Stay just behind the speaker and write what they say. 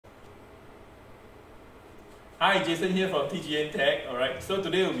Hi, Jason here from TGN Tech. Alright, so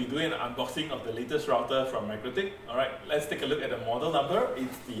today we'll be doing an unboxing of the latest router from Mikrotik. Alright, let's take a look at the model number.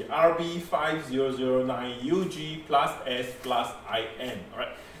 It's the RB5009UG+S+IN. Alright,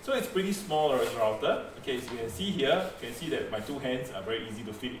 so it's pretty small router. Okay, as you can see here, you can see that my two hands are very easy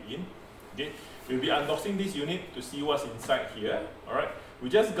to fit in. Okay, we'll be unboxing this unit to see what's inside here. Alright, we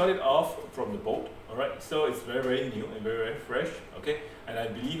just got it off from the boat. Alright, so it's very new and very fresh. Okay, and I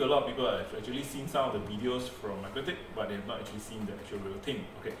believe a lot of people have actually seen some of the videos from Mikrotik, but they have not actually seen the actual real thing.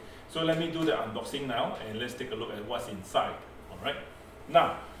 Okay, so let me do the unboxing now and let's take a look at what's inside. Alright,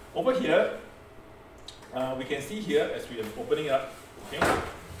 now over here we can see here as we are opening it up. Okay,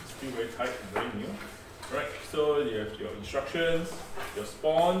 it's still very tight and very new. Alright, so you have your instructions, your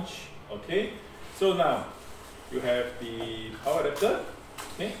sponge. Okay, so now you have the power adapter.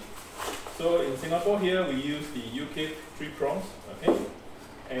 Okay, so in Singapore here we use the UK 3 prongs. Okay,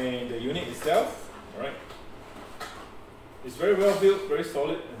 and the unit itself, alright, it's very well built, very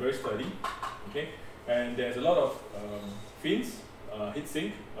solid and very sturdy. Okay, and there's a lot of fins,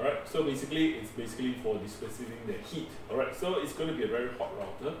 heatsink. Alright, so basically it's for dispersing the heat. Alright, so it's going to be a very hot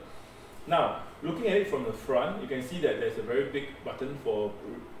router. Now looking at it from the front, you can see that there's a very big button for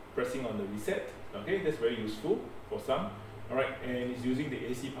pressing on the reset. Okay, that's very useful for some. Alright, and it's using the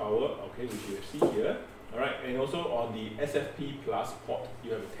AC power, okay, which you see here. Alright, and also on the SFP plus port,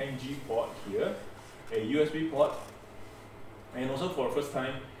 you have a 10G port here, a USB port, and also for the first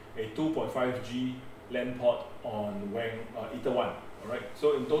time, a 2.5G LAN port on Ether 1. Alright,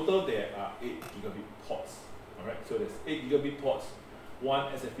 so in total there are 8 gigabit ports. Alright, so there's 8 gigabit ports, one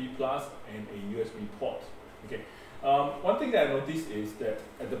SFP plus, and a USB port. Okay, one thing that I noticed is that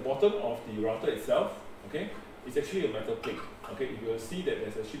at the bottom of the router itself, okay, it's actually a metal plate. Okay, you will see that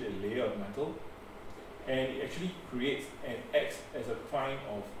there's actually a layer of metal, and it actually creates and acts as a kind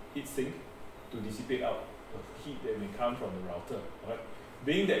of heat sink to dissipate out the heat that may come from the router. Alright,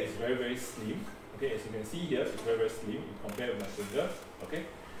 being that it's very slim. Okay, as you can see here, it's very slim compared with my finger. Okay,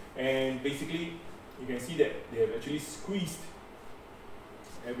 and basically you can see that they have actually squeezed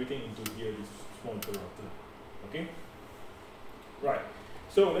everything into here, this small little router. Okay, right.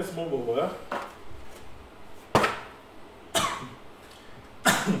 So let's move over.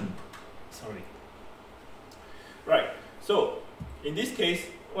 Sorry. Right, so in this case,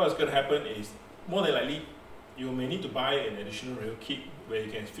 what's going to happen is more than likely you may need to buy an additional rail kit where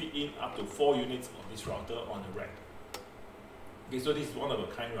you can fit in up to 4 units of this router on a rack. Okay, so this is one of a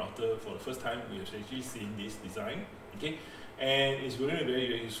kind router. For the first time we have actually seen this design. Okay, and it's really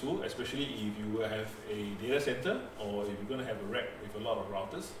very useful, especially if you have a data center or if you're going to have a rack with a lot of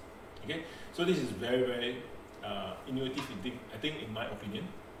routers. Okay, so this is very innovative, I think, in my opinion.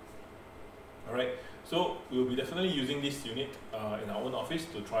 Alright, so we'll be definitely using this unit in our own office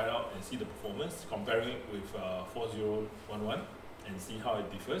to try it out and see the performance, comparing it with 4011 and see how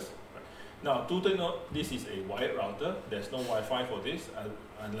it differs. Right. Now, to take note, this is a wired router. There's no Wi-Fi for this,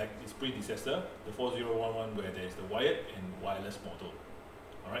 unlike its predecessor, the 4011, where there's the wired and wireless model.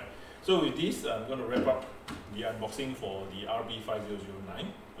 Alright, so with this, I'm going to wrap up the unboxing for the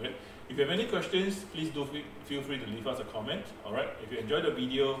RB5009. Okay. If you have any questions, please do feel free to leave us a comment. Alright, if you enjoyed the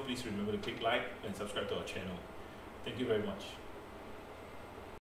video, please remember to click like and subscribe to our channel. Thank you very much.